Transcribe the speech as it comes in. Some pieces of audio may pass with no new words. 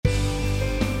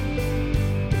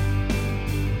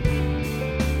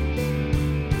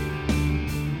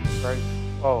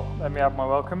Well, let me add my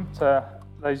welcome to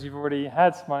those you've already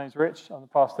had. My name's Rich. I'm the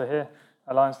pastor here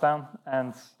at Lionsdown,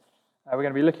 and we're going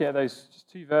to be looking at those just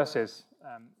two verses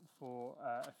for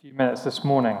a few minutes this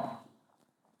morning.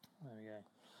 There we go.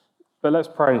 But let's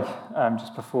pray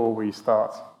just before we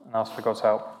start and ask for God's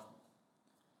help.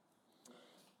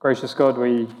 Gracious God,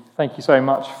 we thank you so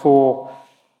much for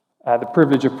the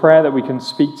privilege of prayer, that we can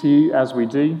speak to you as we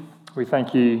do. We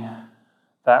thank you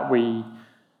that we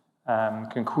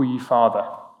can call you Father.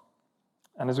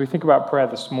 And as we think about prayer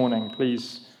this morning,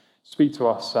 please speak to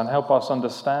us and help us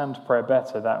understand prayer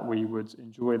better, that we would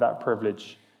enjoy that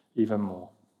privilege even more.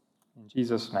 In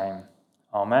Jesus' name,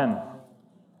 amen.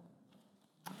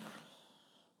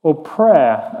 Well,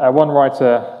 prayer, one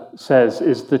writer says,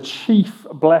 is the chief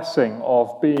blessing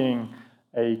of being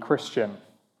a Christian.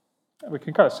 We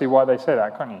can kind of see why they say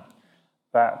that, can't you?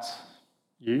 That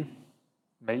you,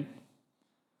 me,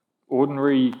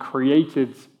 ordinary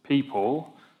created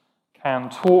people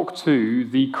can talk to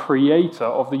the creator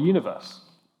of the universe,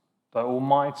 the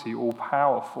almighty,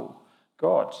 all-powerful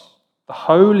God, the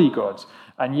holy God,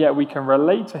 and yet we can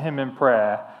relate to him in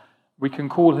prayer. We can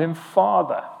call him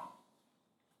Father.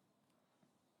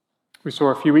 We saw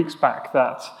a few weeks back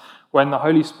that when the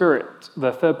Holy Spirit,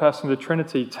 the third person of the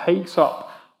Trinity, takes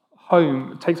up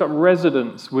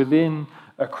residence within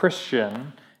a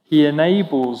Christian, they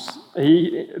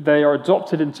are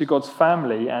adopted into God's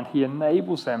family, and he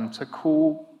enables them to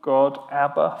call God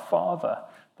Abba, Father,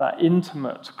 that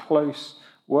intimate, close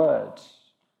word.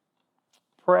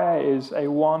 Prayer is a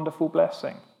wonderful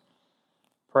blessing.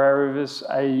 Prayer is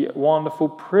a wonderful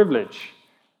privilege.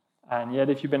 And yet,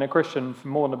 if you've been a Christian for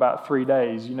more than about 3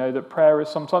 days, you know that prayer is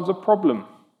sometimes a problem.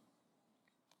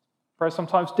 Prayer is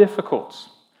sometimes difficult.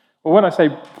 Well, when I say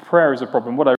prayer is a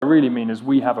problem, what I really mean is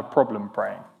we have a problem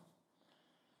praying.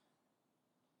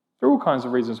 There are all kinds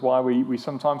of reasons why we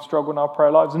sometimes struggle in our prayer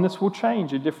lives, and this will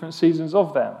change in different seasons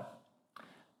of them.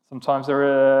 Sometimes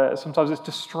it's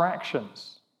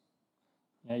distractions.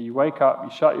 You wake up, you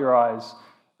shut your eyes,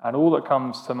 and all that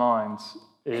comes to mind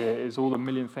is all the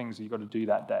million things you've got to do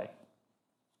that day.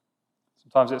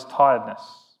 Sometimes it's tiredness,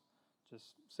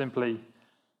 just simply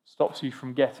stops you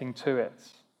from getting to it.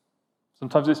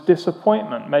 Sometimes it's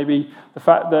disappointment, maybe the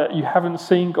fact that you haven't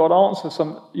seen God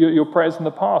answer your prayers in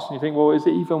the past, and you think, well, is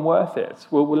it even worth it?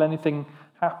 Will anything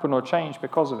happen or change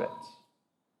because of it?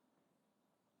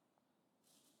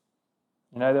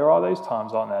 There are those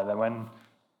times, aren't there, that when,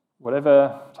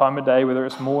 whatever time of day, whether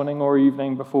it's morning or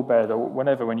evening before bed or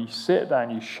whenever, when you sit down,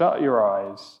 you shut your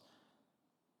eyes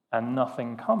and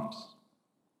nothing comes.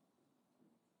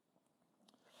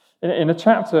 In a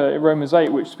chapter in Romans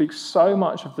 8, which speaks so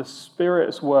much of the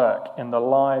Spirit's work in the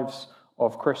lives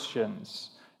of Christians,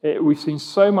 we've seen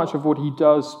so much of what he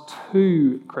does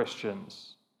to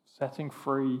Christians, setting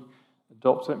free,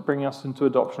 bringing us into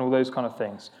adoption, all those kind of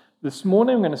things. This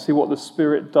morning, I'm going to see what the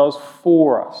Spirit does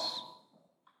for us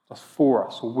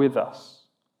or with us.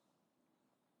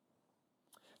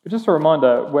 But just a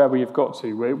reminder where we have got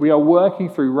to. We are working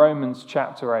through Romans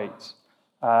chapter 8.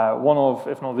 One of,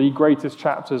 if not the greatest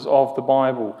chapters of the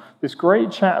Bible. This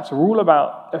great chapter, all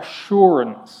about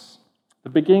assurance. The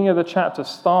beginning of the chapter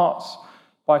starts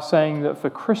by saying that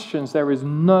for Christians there is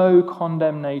no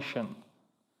condemnation.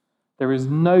 There is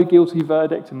no guilty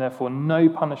verdict and therefore no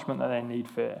punishment that they need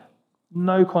fear.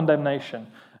 No condemnation.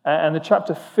 And the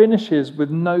chapter finishes with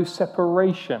no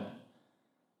separation.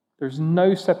 There's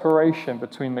no separation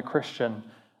between the Christian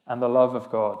and the love of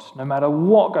God, no matter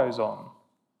what goes on.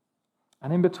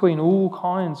 And in between, all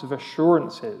kinds of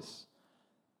assurances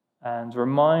and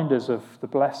reminders of the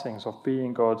blessings of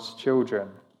being God's children.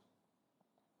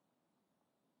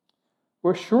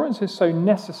 Well, assurance is so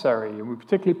necessary, and we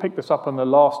particularly picked this up on the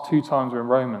last 2 times we're in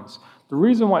Romans. The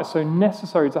reason why it's so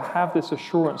necessary to have this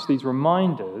assurance, these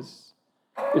reminders,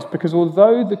 is because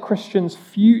although the Christian's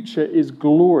future is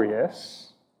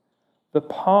glorious, the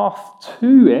path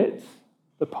to it,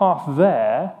 the path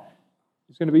there,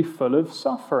 is going to be full of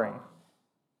suffering.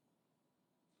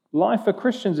 Life for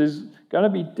Christians is going to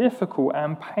be difficult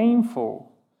and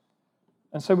painful.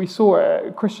 And so we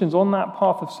saw Christians on that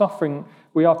path of suffering,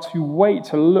 we are to wait,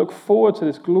 to look forward to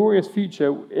this glorious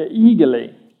future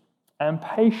eagerly and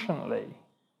patiently.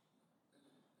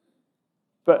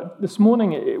 But this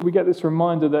morning we get this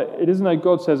reminder that it isn't that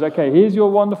God says, okay, here's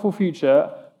your wonderful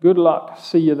future, good luck,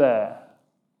 see you there.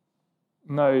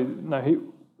 No, the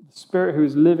Spirit who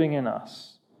is living in us,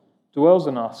 dwells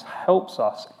in us, helps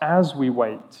us as we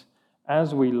wait,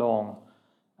 as we long,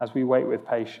 as we wait with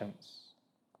patience.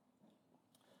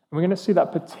 And we're going to see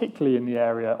that particularly in the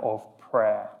area of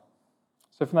prayer.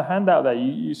 So from the handout there,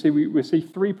 you see we see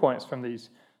 3 points from these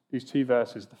these two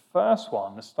verses. The first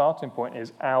one, the starting point,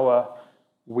 is our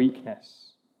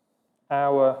weakness.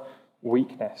 Our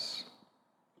weakness.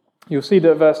 You'll see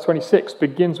that verse 26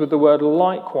 begins with the word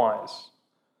likewise.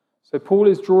 So Paul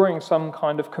is drawing some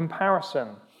kind of comparison.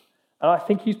 And I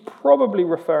think he's probably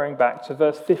referring back to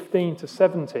verse 15 to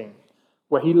 17,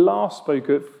 where he last spoke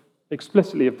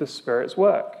explicitly of the Spirit's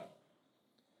work.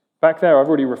 Back there, I've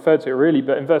already referred to it really,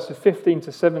 but in verses 15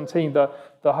 to 17, the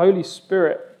Holy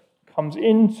Spirit comes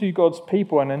into God's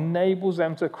people and enables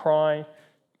them to cry,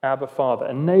 Abba, Father,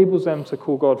 enables them to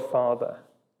call God Father.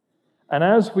 And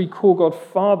as we call God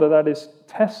Father, that is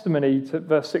testimony to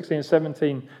verse 16 and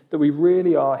 17 that we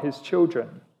really are his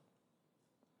children.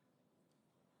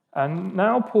 And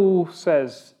now Paul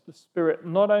says the Spirit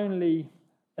not only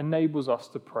enables us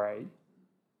to pray,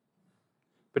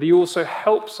 but he also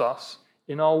helps us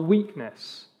in our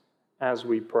weakness as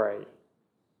we pray.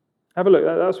 Have a look.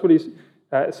 That's what he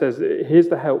says. Here's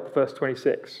the help, verse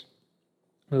 26.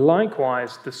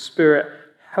 Likewise, the Spirit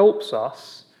helps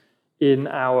us in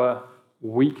our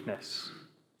weakness.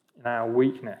 In our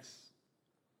weakness.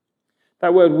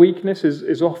 That word weakness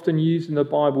is often used in the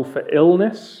Bible for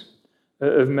illness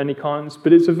of many kinds,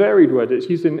 but it's a varied word. It's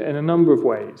used in a number of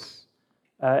ways.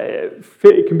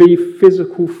 It can be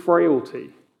physical frailty.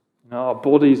 Our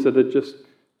bodies that are just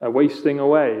wasting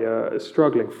away,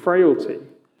 struggling. Frailty.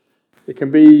 It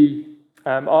can be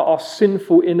our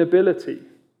sinful inability.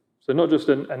 So not just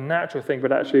a natural thing,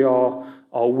 but actually our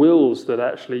wills that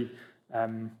actually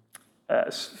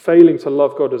failing to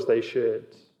love God as they should.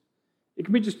 It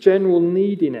can be just general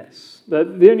neediness.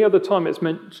 The only other time it's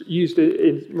used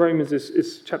in Romans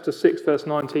is chapter 6, verse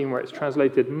 19, where it's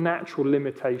translated natural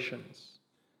limitations.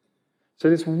 So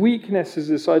this weakness is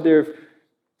this idea of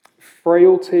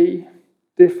frailty,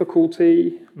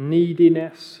 difficulty,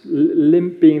 neediness,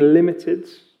 being limited.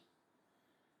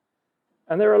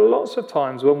 And there are lots of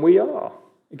times when we are,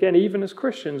 again, even as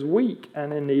Christians, weak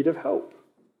and in need of help.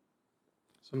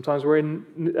 Sometimes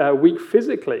we're weak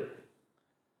physically,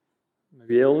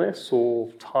 maybe illness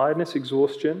or tiredness,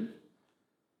 exhaustion.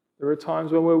 There are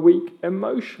times when we're weak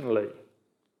emotionally.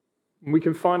 And we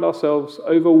can find ourselves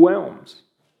overwhelmed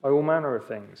by all manner of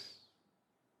things.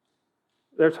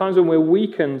 There are times when we're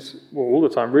weakened, well, all the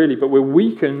time really, but we're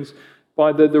weakened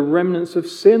by the remnants of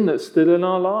sin that's still in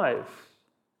our life.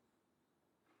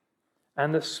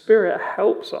 And the Spirit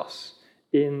helps us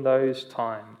in those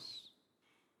times.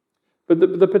 But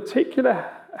the particular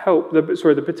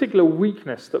the particular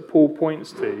weakness that Paul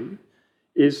points to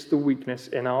is the weakness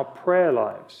in our prayer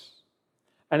lives.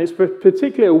 And it's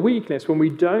particularly a weakness when we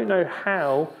don't know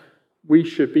how we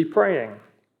should be praying.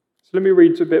 So let me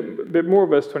read a bit more of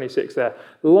verse 26 there.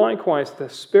 Likewise, the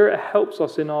Spirit helps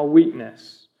us in our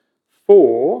weakness,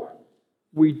 for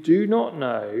we do not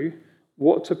know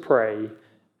what to pray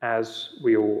as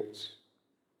we ought.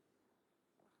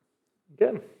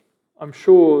 Again, I'm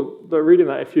sure that reading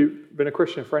that, if you've been a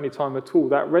Christian for any time at all,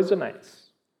 that resonates.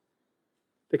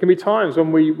 There can be times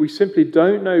when we simply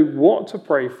don't know what to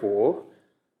pray for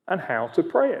and how to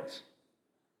pray it.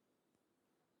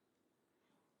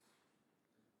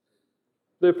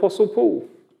 The Apostle Paul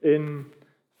in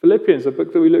Philippians, a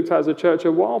book that we looked at as a church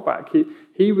a while back,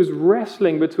 he was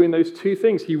wrestling between those two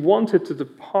things. He wanted to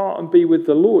depart and be with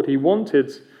the Lord. He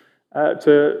wanted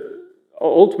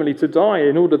ultimately to die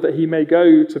in order that he may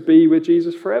go to be with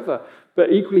Jesus forever.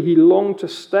 But equally, he longed to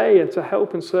stay and to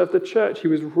help and serve the church. He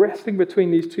was wrestling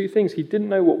between these two things. He didn't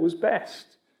know what was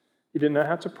best. He didn't know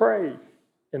how to pray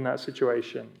in that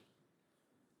situation.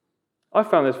 I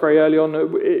found this very early on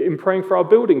in praying for our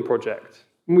building project.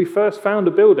 When we first found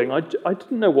a building, I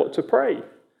didn't know what to pray.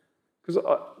 Because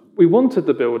we wanted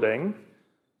the building,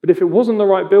 but if it wasn't the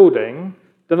right building,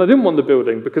 then I didn't want the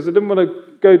building because I didn't want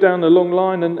to go down a long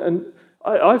line and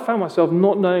I found myself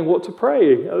not knowing what to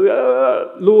pray.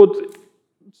 Lord,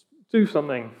 do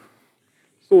something.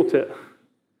 Sort it.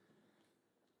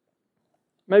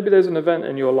 Maybe there's an event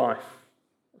in your life,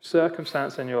 a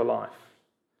circumstance in your life,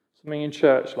 something in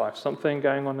church life, something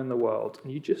going on in the world,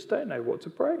 and you just don't know what to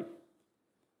pray.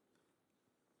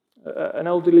 An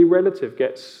elderly relative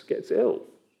gets ill.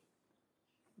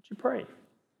 Would you pray?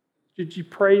 Did you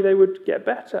pray they would get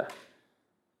better?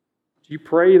 Do you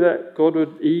pray that God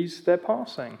would ease their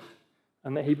passing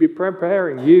and that he'd be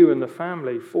preparing you and the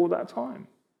family for that time?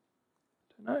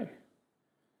 I don't know.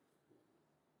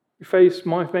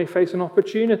 You may face an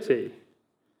opportunity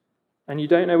and you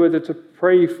don't know whether to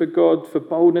pray for God for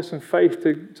boldness and faith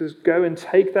to go and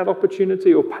take that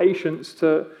opportunity or patience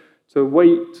to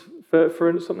wait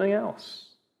for something else.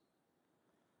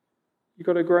 You've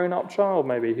got a grown-up child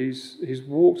maybe who's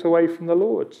walked away from the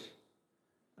Lord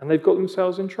and they've got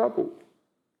themselves in trouble.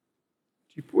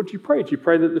 What do you pray? Do you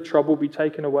pray that the trouble be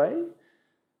taken away?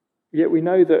 Yet we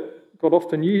know that God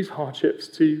often used hardships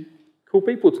to call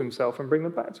people to himself and bring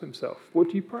them back to himself. What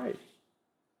do you pray?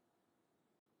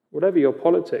 Whatever your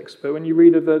politics, but when you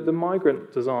read of the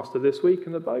migrant disaster this week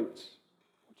in the boats,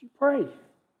 what do you pray?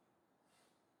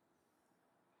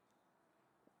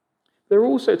 There are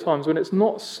also times when it's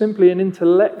not simply an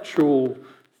intellectual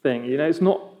thing. It's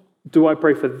not, do I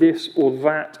pray for this or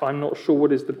that? I'm not sure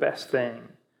what is the best thing.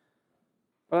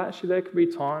 But actually, there can be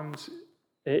times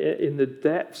in the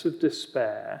depths of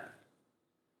despair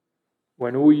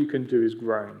when all you can do is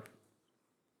groan.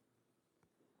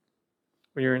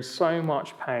 When you're in so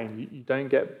much pain, you don't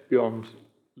get beyond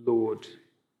Lord.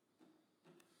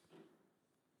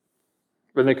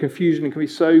 When the confusion can be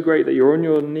so great that you're on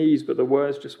your knees, but the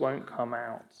words just won't come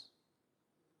out.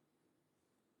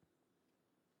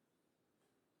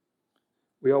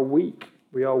 We are weak.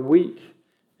 We are weak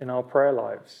in our prayer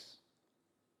lives.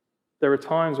 There are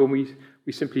times when we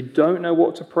simply don't know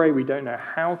what to pray. We don't know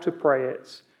how to pray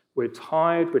it. We're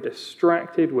tired. We're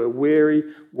distracted. We're weary.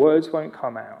 Words won't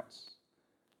come out.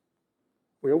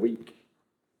 We are weak.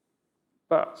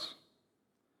 But,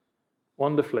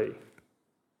 wonderfully,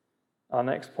 our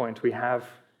next point, we have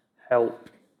help.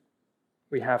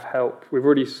 We have help. We've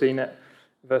already seen it.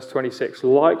 Verse 26,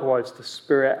 likewise, the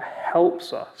Spirit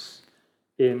helps us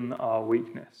in our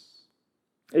weakness.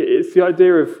 It's the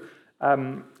idea of,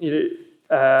 again,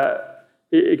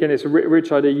 it's a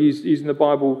rich idea used in the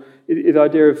Bible, the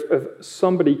idea of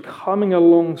somebody coming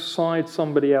alongside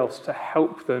somebody else to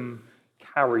help them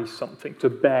carry something, to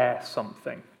bear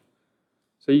something.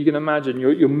 So you can imagine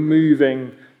you're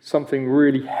moving something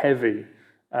really heavy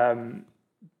from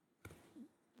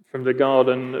the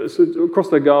garden, across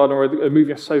the garden, or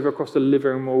moving a sofa across the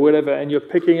living room or whatever, and you're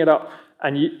picking it up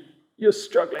and you're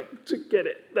struggling to get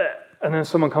it there. And then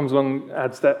someone comes along,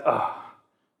 adds that,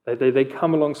 they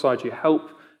come alongside you, help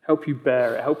you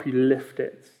bear it, help you lift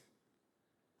it.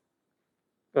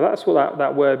 But that's what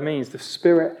that word means. The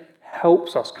Spirit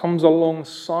helps us, comes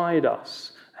alongside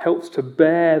us, helps to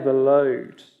bear the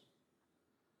load.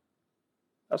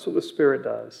 That's what the Spirit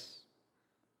does.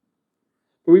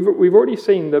 But we've already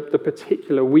seen the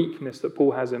particular weakness that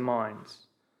Paul has in mind.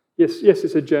 Yes,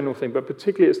 it's a general thing, but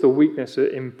particularly it's the weakness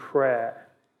in prayer.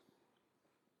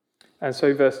 And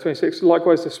so verse 26,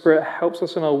 likewise the Spirit helps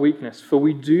us in our weakness, for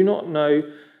we do not know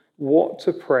what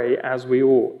to pray as we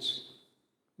ought.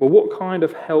 Well, what kind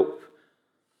of help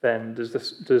then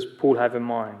does Paul have in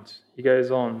mind? He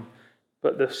goes on,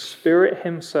 but the Spirit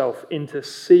himself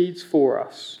intercedes for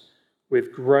us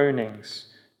with groanings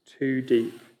too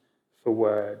deep for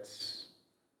words.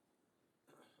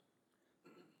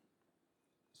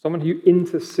 Someone who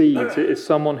intercedes is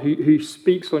someone who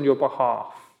speaks on your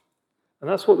behalf. And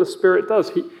that's what the Spirit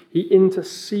does. He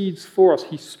intercedes for us.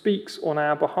 He speaks on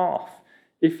our behalf.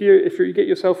 If you get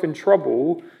yourself in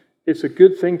trouble, it's a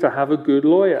good thing to have a good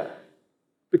lawyer.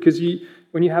 Because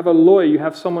when you have a lawyer, you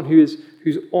have someone who's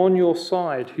on your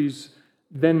side, who's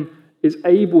then is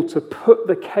able to put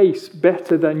the case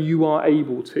better than you are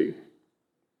able to.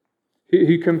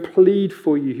 Who can plead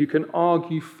for you, who can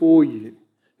argue for you,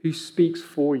 who speaks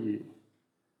for you.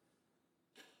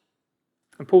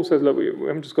 And Paul says, look, we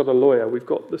haven't just got a lawyer, we've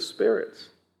got the Spirit,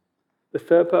 the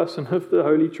third person of the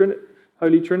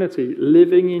Holy Trinity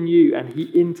living in you, and he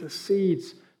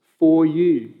intercedes for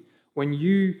you. When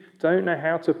you don't know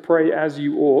how to pray as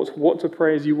you ought, what to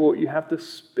pray as you ought, you have the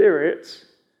Spirit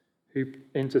who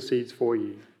intercedes for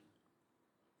you.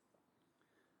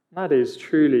 That is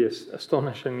truly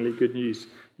astonishingly good news.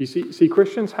 You see,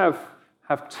 Christians have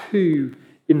two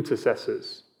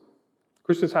intercessors.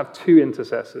 Christians have two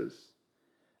intercessors.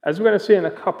 As we're going to see in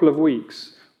a couple of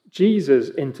weeks, Jesus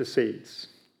intercedes.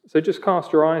 So just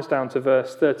cast your eyes down to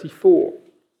verse 34.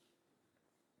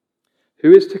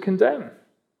 Who is to condemn?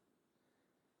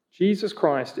 Jesus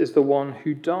Christ is the one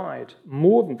who died.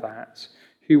 More than that,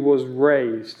 who was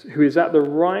raised, who is at the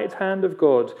right hand of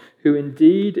God, who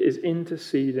indeed is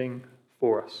interceding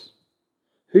for us.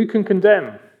 Who can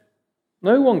condemn?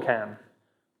 No one can.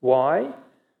 Why?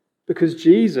 Because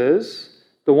Jesus,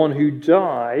 the one who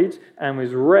died and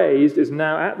was raised, is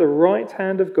now at the right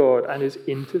hand of God and is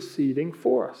interceding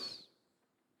for us.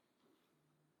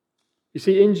 You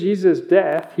see, in Jesus'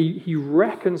 death, he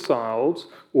reconciled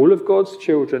all of God's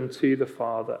children to the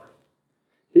Father.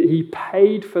 He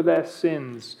paid for their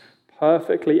sins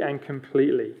perfectly and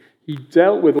completely. He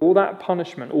dealt with all that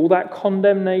punishment, all that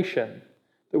condemnation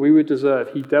that we would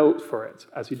deserve. He dealt for it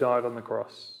as he died on the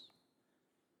cross.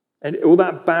 And all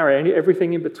that barrier,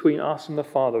 everything in between us and the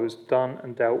Father was done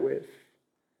and dealt with.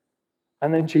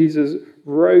 And then Jesus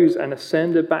rose and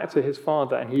ascended back to his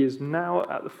Father, and he is now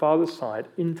at the Father's side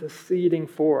interceding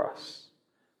for us.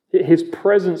 His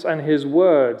presence and his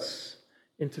words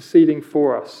interceding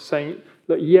for us, saying,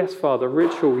 look, yes, Father,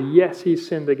 Ritual, yes, he's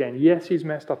sinned again. Yes, he's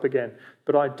messed up again.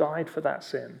 But I died for that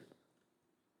sin.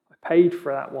 I paid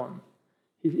for that one.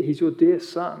 He's your dear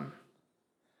son.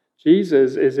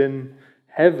 Jesus is in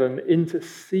heaven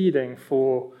interceding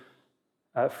for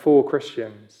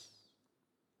Christians.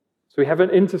 So we have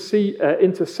an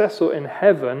intercessor in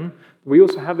heaven. We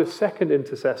also have a second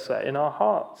intercessor in our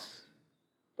hearts,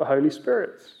 the Holy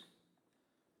Spirit.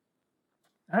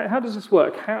 How does this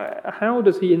work? How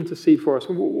does he intercede for us?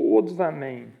 What does that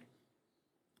mean?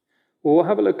 Well, we'll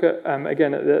have a look at,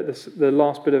 again, at the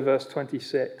last bit of verse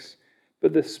 26.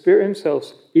 But the Spirit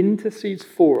himself intercedes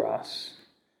for us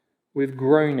with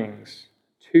groanings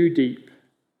too deep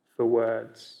for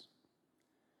words.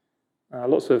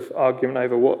 Lots of argument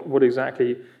over what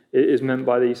exactly is meant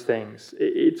by these things.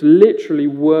 It's literally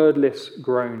wordless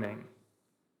groaning.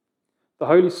 The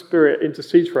Holy Spirit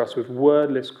intercedes for us with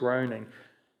wordless groaning.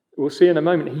 We'll see in a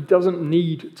moment, he doesn't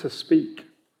need to speak.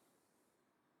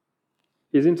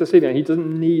 He's interceding. He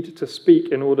doesn't need to speak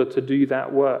in order to do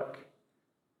that work.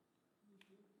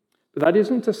 But that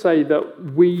isn't to say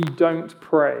that we don't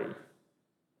pray.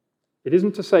 It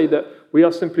isn't to say that we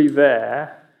are simply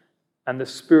there and the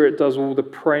Spirit does all the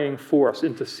praying for us,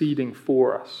 interceding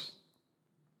for us.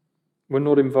 We're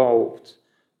not involved.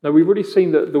 No, we've already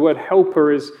seen that the word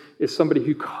helper is somebody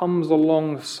who comes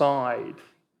alongside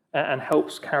and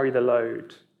helps carry the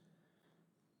load.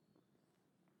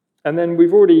 And then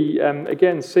we've already,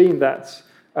 again, seen that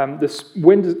when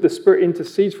the Spirit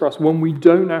intercedes for us, when we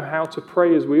don't know how to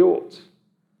pray as we ought.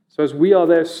 So as we are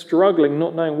there struggling,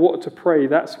 not knowing what to pray,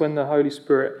 that's when the Holy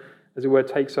Spirit, as it were,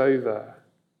 takes over.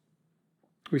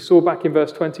 We saw back in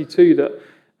verse 22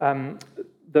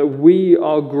 that we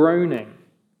are groaning.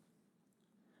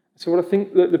 So what I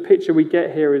think that the picture we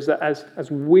get here is that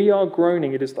as we are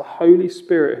groaning, it is the Holy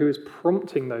Spirit who is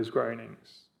prompting those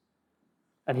groanings.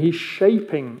 And he's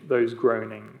shaping those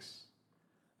groanings.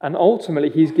 And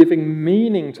ultimately, he's giving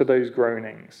meaning to those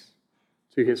groanings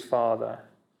to his Father.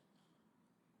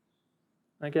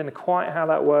 Again, quite how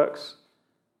that works,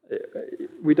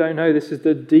 we don't know. This is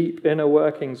the deep inner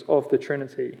workings of the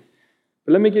Trinity.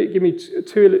 But let me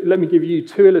give you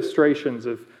two illustrations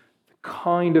of the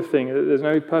kind of thing. There's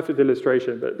no perfect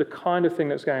illustration, but the kind of thing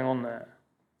that's going on there.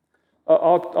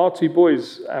 Our two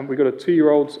boys, we've got a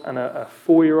 2-year-old and a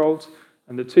 4-year-old,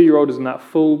 and the 2-year-old is in that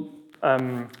full,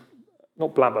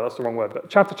 not blabber, that's the wrong word, but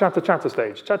chatter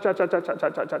stage. Chat.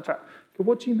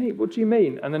 What do you mean? What do you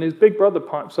mean? And then his big brother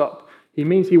pipes up. He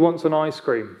means he wants an ice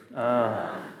cream.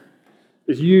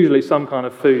 It's usually some kind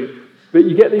of food. But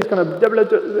you get these kind of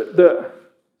that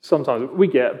sometimes we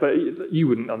get, but you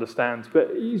wouldn't understand.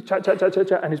 But he's chat,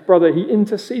 and his brother, he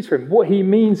intercedes for him. What he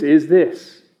means is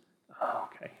this. Oh,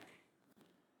 okay.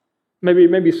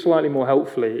 Maybe slightly more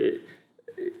helpfully,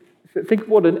 think of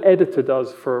what an editor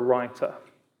does for a writer.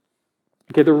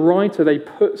 Okay, the writer, they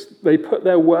put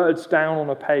their words down on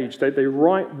a page. They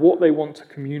write what they want to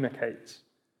communicate.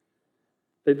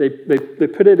 They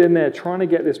put it in there trying to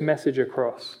get this message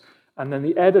across. And then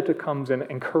the editor comes in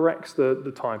and corrects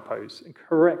the typos, and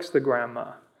corrects the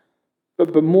grammar.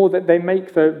 But more that they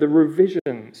make the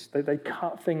revisions. They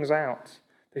cut things out.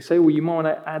 They say, well, you might want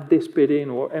to add this bit in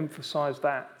or emphasize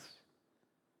that.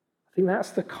 I think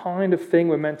that's the kind of thing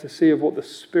we're meant to see of what the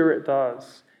Spirit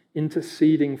does,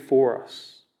 interceding for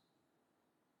us.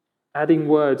 Adding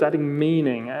words, adding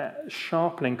meaning,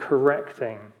 sharpening,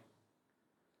 correcting.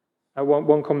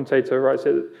 One commentator writes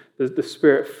that the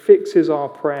Spirit fixes our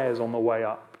prayers on the way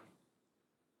up.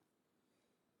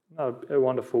 A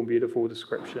wonderful, beautiful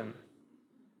description.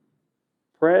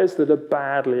 Prayers that are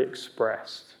badly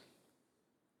expressed.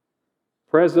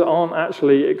 Prayers that aren't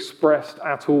actually expressed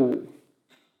at all.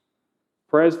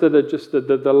 Prayers that are just the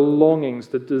longings,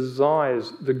 the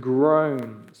desires, the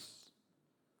groans.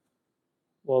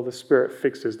 Well, the Spirit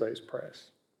fixes those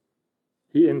prayers.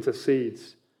 He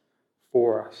intercedes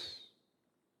for us.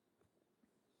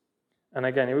 And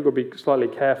again, we've got to be slightly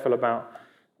careful about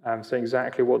saying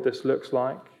exactly what this looks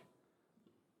like.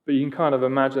 But you can kind of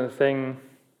imagine a thing.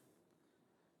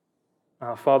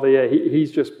 Father,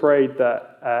 he's just prayed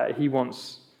that he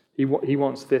wants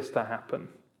this to happen,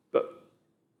 but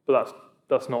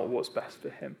that's not what's best for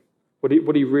him. What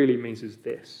he really means is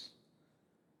this.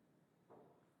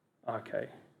 Okay.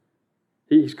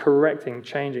 He's correcting,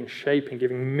 changing, shaping,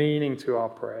 giving meaning to our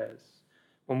prayers.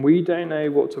 When we don't know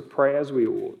what to pray as we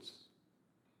ought,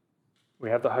 we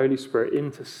have the Holy Spirit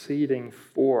interceding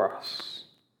for us.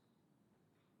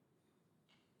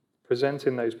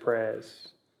 presenting those prayers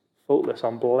faultless,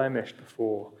 unblemished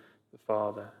before the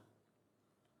Father.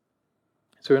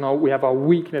 So we have our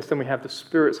weakness, then we have the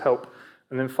Spirit's help,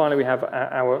 and then finally we have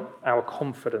our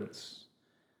confidence.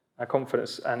 Our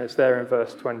confidence, and it's there in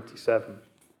verse 27.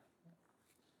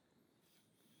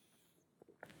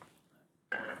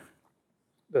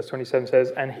 Verse 27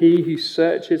 says, "And he who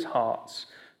searches hearts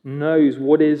knows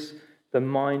what is the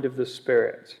mind of the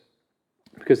Spirit,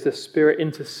 because the Spirit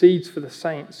intercedes for the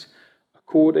saints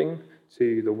according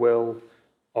to the will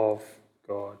of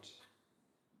God."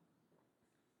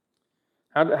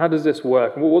 How does this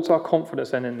work? Well, what's our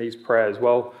confidence then in these prayers?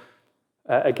 Well,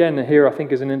 again, here I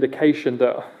think is an indication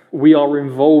that we are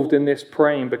involved in this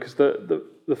praying because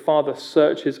the Father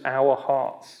searches our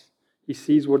hearts. He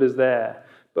sees what is there.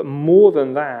 But more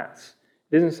than that,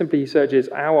 it isn't simply he searches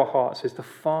our hearts, it's the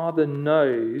Father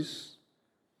knows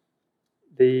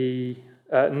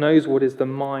what is the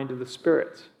mind of the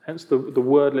Spirit, hence the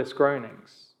wordless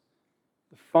groanings.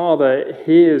 The Father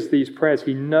hears these prayers,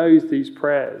 he knows these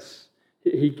prayers,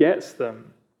 he gets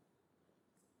them.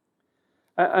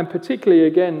 And particularly,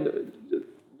 again,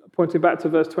 pointing back to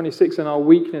verse 26 and our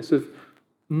weakness of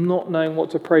not knowing what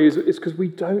to pray is because we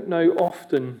don't know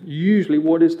often, usually,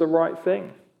 what is the right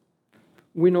thing.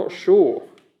 We're not sure.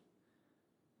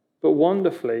 But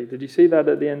wonderfully, did you see that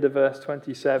at the end of verse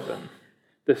 27?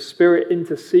 The Spirit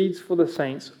intercedes for the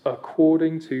saints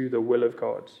according to the will of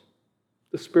God.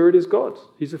 The Spirit is God.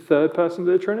 He's the third person of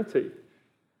the Trinity.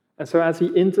 And so as he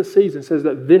intercedes and says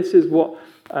that this is what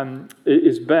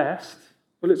is best,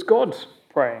 well, it's God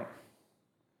praying.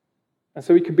 And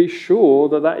so we can be sure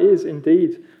that that is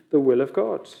indeed the will of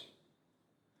God.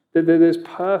 That there's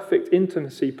perfect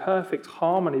intimacy, perfect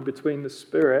harmony between the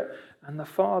Spirit and the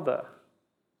Father.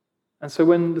 And so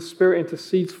when the Spirit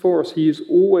intercedes for us, he is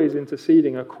always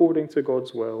interceding according to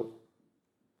God's will.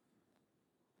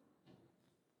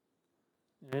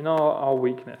 In our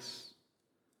weakness,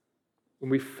 when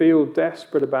we feel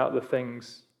desperate about the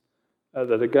things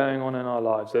that are going on in our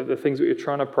lives, the things that you're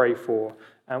trying to pray for,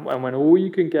 and when all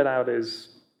you can get out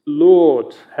is,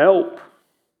 "Lord, help,"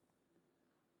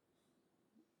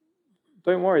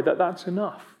 don't worry, that's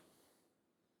enough.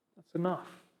 That's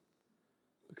enough.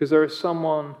 Because there is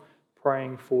someone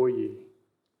praying for you.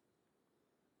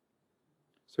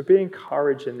 So be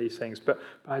encouraged in these things. But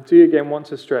I do again want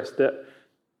to stress that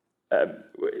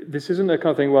this isn't a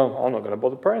kind of thing, well, I'm not going to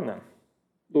bother praying then.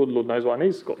 Lord knows what I need.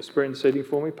 He's got the Spirit interceding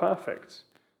for me, perfect.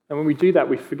 And when we do that,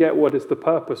 we forget what is the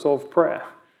purpose of prayer.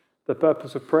 The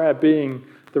purpose of prayer being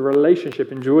the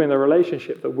relationship, enjoying the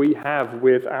relationship that we have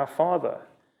with our Father.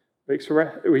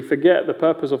 We forget the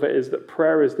purpose of it is that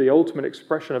prayer is the ultimate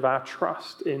expression of our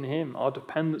trust in him, our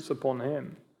dependence upon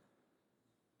him.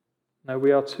 No,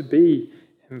 we are to be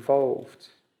involved.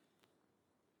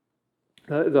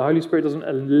 The Holy Spirit doesn't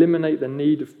eliminate the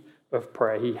need of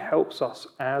prayer. He helps us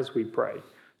as we pray.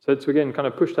 So to again kind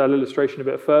of push that illustration a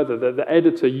bit further, the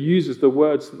editor uses the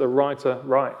words that the writer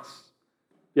writes.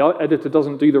 The editor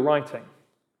doesn't do the writing.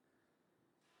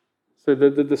 So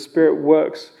the Spirit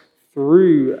works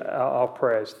through our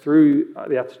prayers, through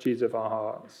the attitudes of our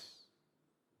hearts.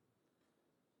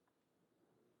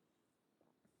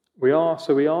 We are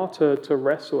to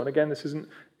wrestle, and again, this isn't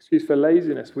excuse for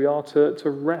laziness. We are to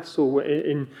wrestle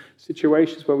in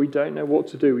situations where we don't know what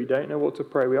to do, we don't know what to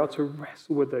pray. We are to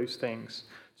wrestle with those things,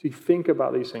 to think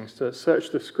about these things, to search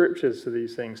the scriptures to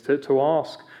these things, to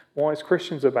ask wise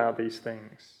Christians about these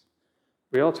things.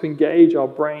 We are to engage our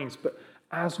brains, but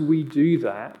as we do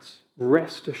that,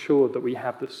 rest assured that we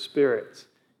have the Spirit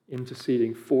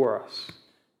interceding for us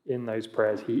in those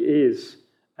prayers. He is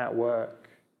at work.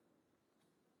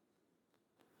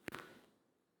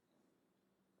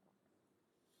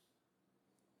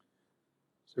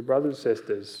 So, brothers and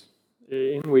sisters,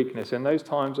 in weakness, in those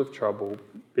times of trouble,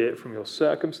 be it from your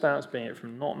circumstance, be it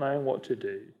from not knowing what to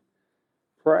do,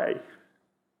 pray.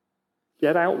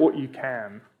 Get out what you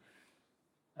can.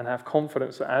 And have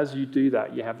confidence that as you do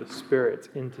that, you have the Spirit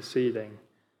interceding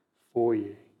for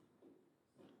you.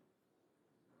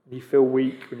 When you feel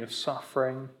weak, when you're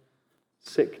suffering,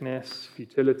 sickness,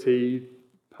 futility,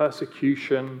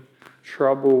 persecution,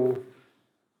 trouble,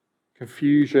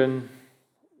 confusion,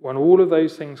 when all of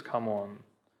those things come on,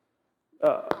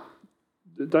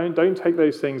 don't take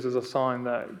those things as a sign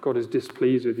that God is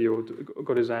displeased with you or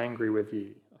God is angry with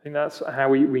you. I think that's how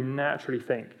we naturally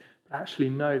think. Actually,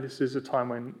 no, this is a time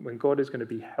when God is going to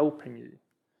be helping you.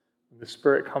 When the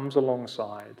Spirit comes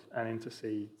alongside and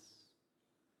intercedes.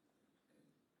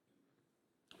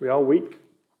 We are weak.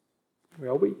 We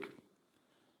are weak.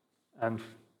 And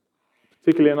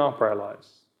particularly in our prayer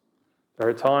lives, There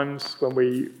are times when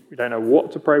we don't know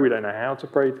what to pray, we don't know how to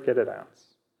pray to get it out.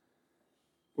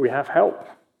 We have help.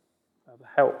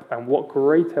 And what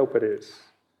great help it is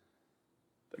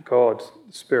that God,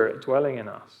 the Spirit, dwelling in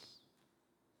us,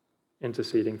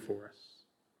 interceding for us.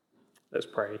 Let's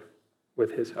pray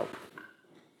with his help.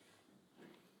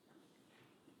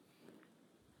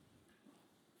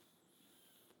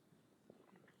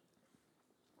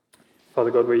 Father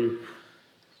God, we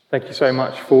thank you so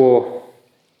much for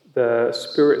the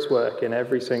Spirit's work in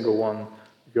every single one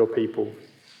of your people.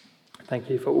 Thank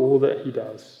you for all that he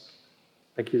does.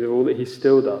 Thank you for all that he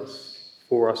still does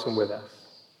for us and with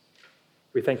us.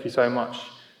 We thank you so much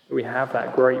that we have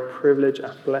that great privilege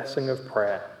and blessing of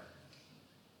prayer.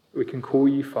 We can call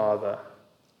you Father.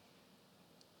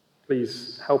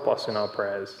 Please help us in our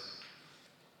prayers.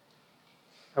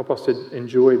 Help us to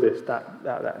enjoy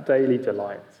that daily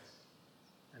delight.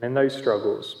 And in those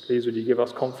struggles, please would you give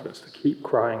us confidence to keep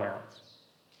crying out,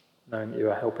 knowing that you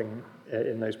are helping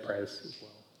in those prayers as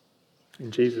well. In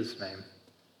Jesus' name,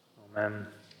 amen.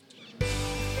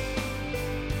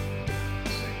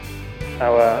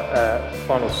 Our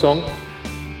final song